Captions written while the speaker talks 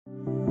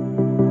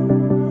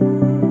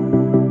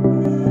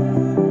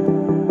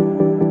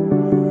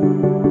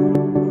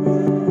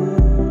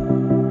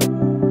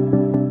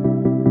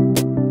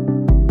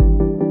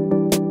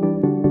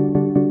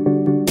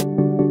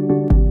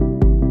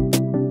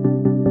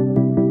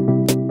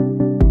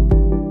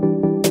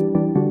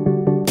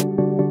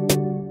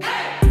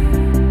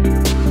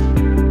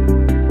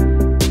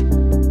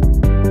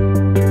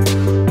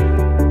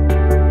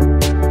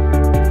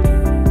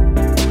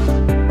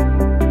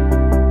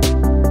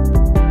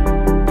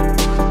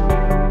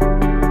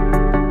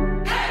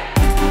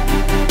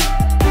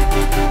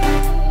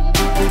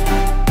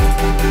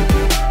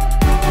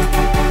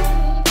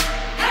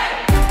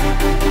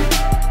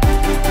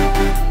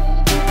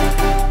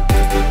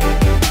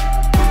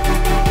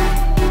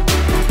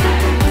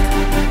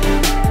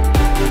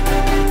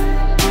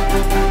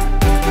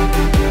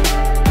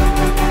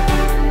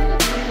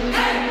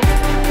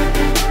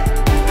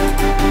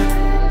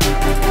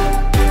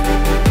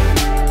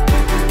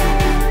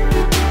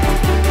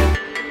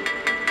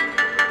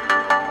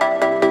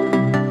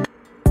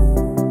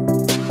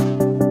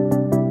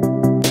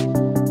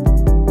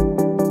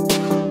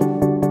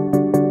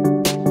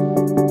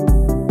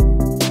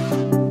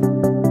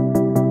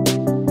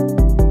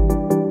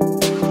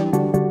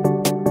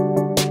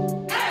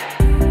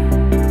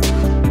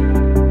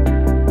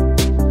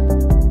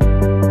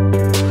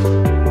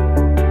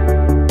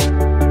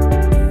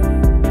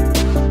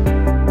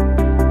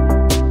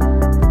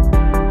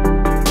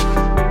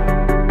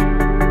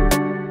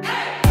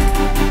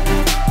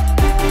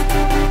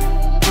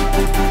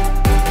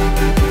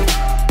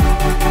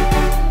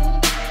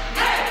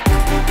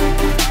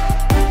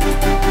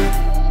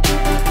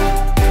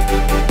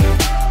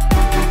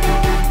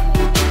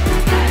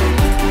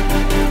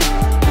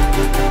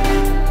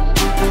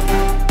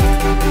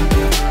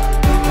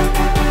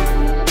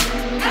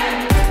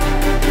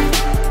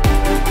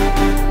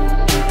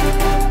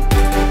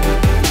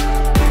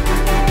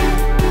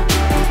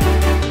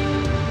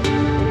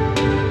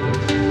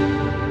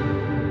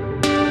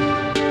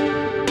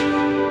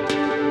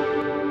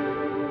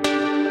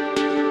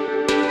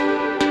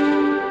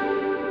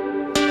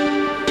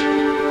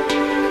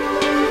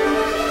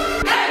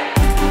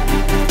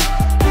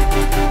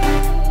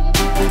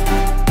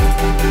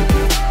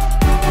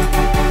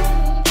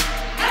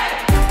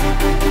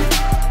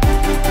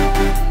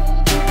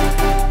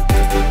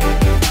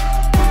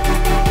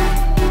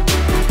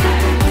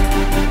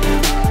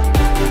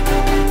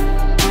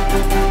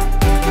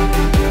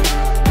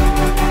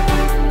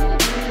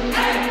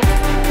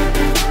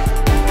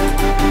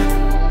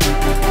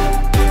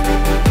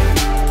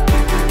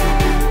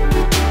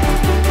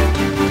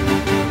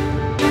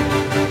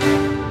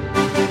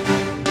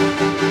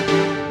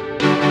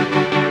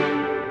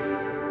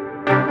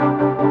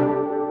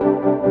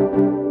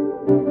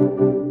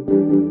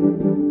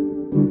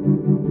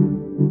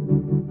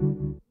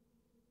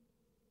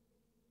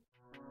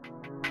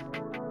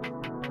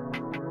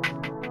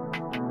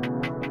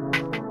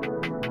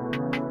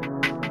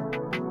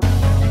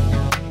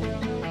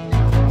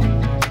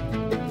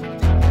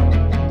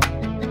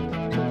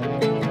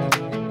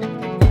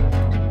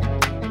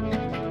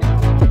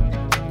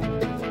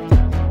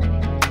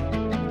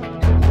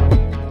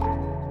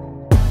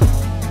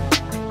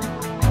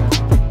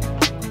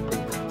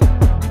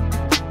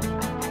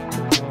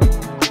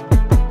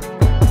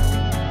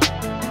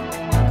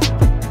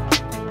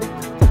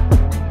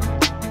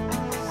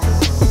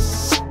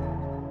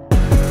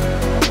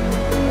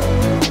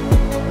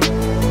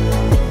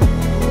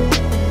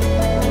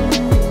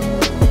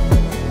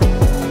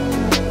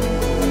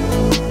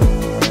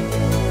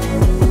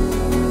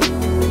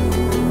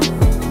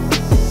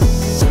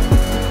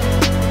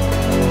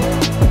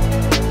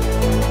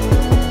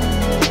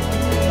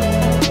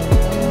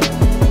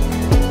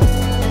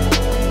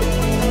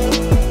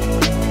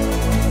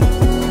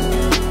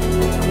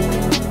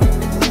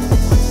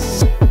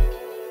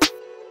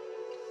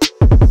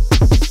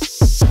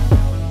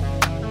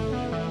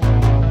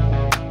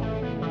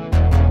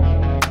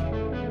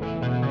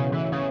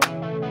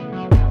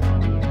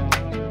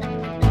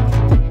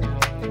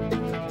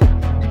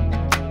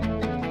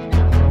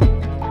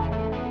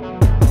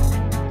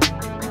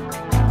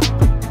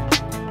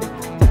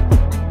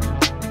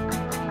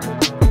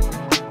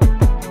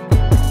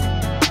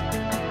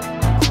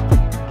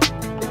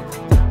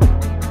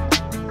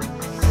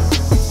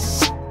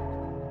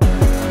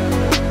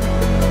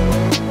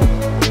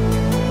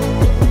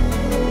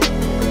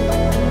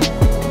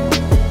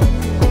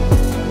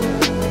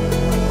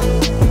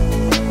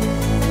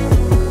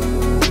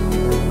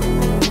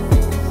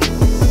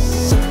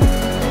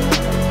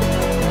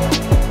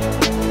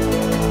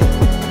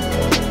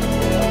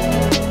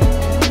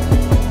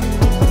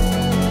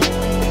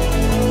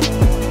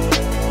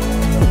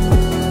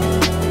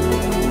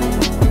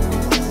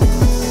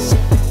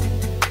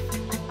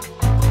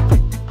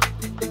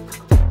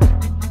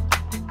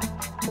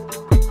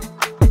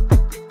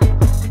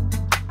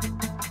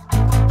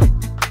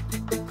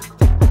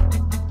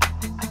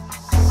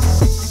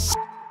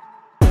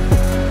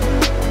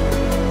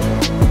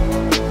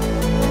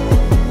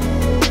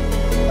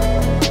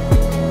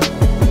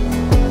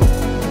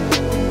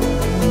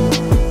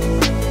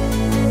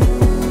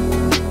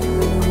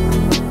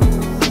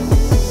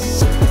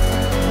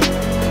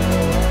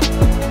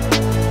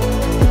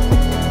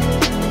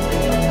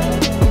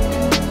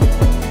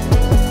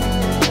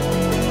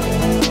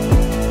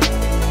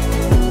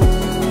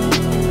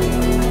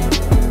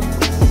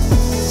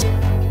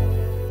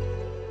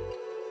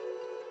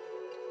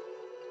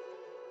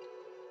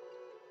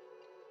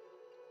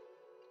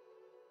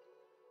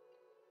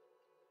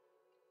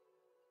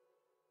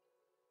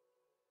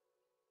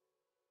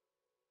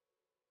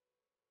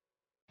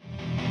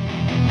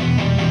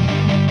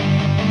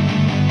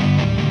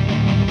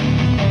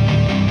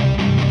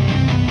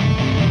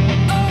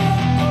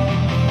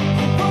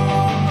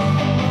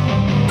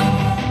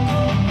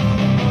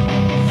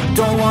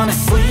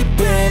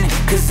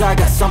'cause I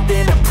got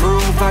something to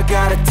prove. I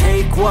gotta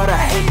take what I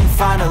hate and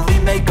finally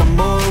make a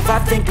move. I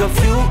think of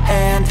you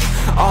and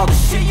all the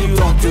shit you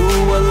don't do.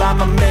 Well,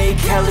 I'ma make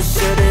hella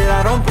sure that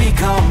I don't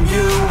become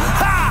you.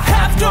 I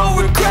have no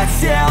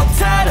regrets, yeah, I'll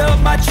tie up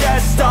my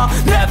chest. I'll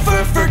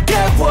never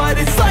forget what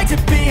it's like to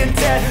be in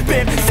debt.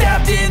 Been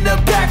stabbed in the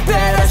back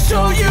bed, I'll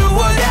show you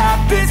what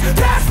happens.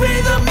 Pass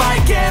me the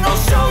mic and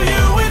I'll show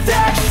you with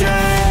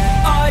action.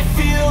 I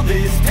feel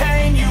this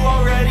pain, you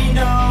already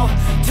know.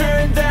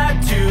 Turn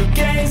that to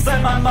gains,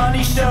 let my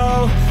money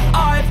show.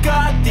 I've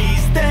got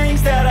these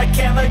things that I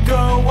can't let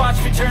go. Watch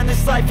me turn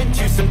this life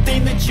into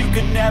something that you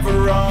could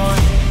never own.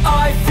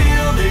 I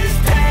feel this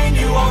pain,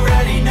 you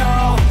already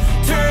know.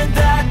 Turn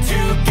that to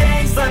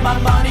gains, let my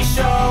money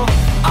show.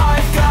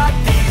 I've got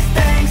these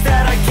things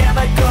that I can't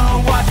let go.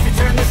 Watch me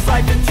turn this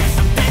life into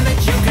something that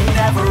you could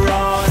never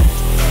own.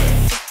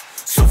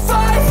 So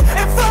fight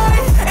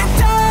and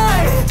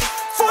die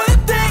for the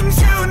things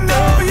you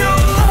know you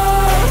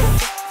love.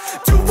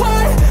 Do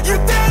what you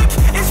think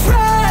is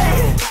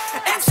right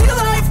and see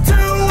life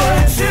do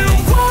what you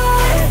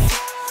want.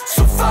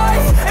 So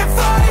fight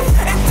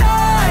and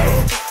die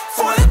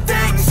for the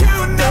things you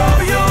know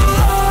you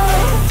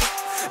love.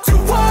 Do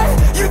what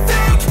you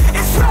think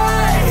is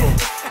right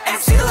and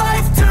see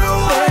life do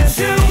what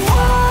you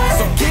want.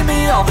 So give me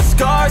all the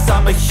scars,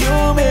 I'm a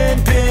human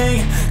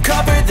being.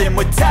 Cover them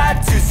with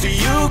tattoos so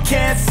you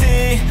can't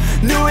see.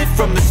 Knew it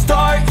from the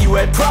start, you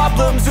had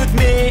problems with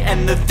me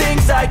and the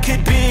things I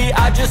could be,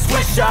 I just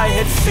wish I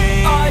had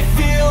seen. I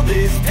feel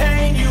this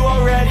pain, you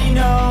already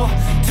know.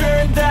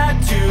 Turn that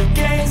to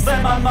gains,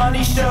 let my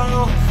money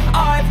show.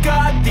 I've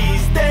got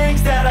these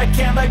things that I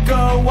can't let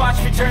go.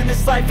 Watch me turn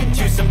this life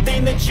into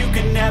something that you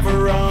could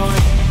never own.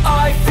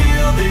 I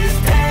feel this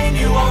pain,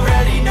 you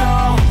already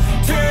know.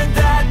 Turn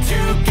that to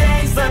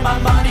gains, let my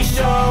money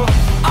show.